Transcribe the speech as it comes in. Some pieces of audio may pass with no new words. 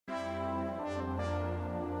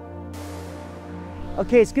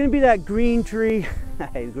Okay, it's gonna be that green tree.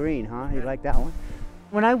 Hey, green, huh? You like that one?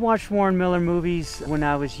 When I watched Warren Miller movies when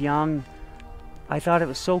I was young, I thought it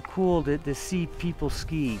was so cool to see people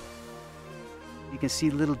ski. You can see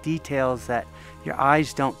little details that your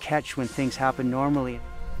eyes don't catch when things happen normally.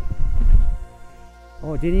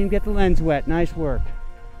 Oh, didn't even get the lens wet. Nice work.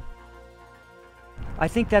 I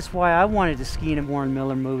think that's why I wanted to ski in a Warren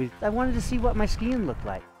Miller movie. I wanted to see what my skiing looked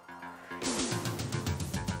like.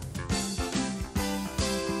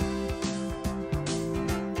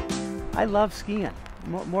 I love skiing.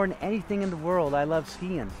 More than anything in the world, I love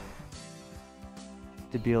skiing.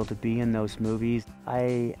 To be able to be in those movies,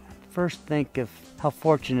 I first think of how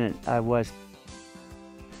fortunate I was.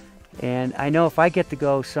 And I know if I get to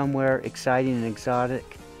go somewhere exciting and exotic,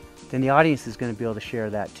 then the audience is going to be able to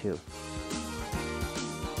share that too.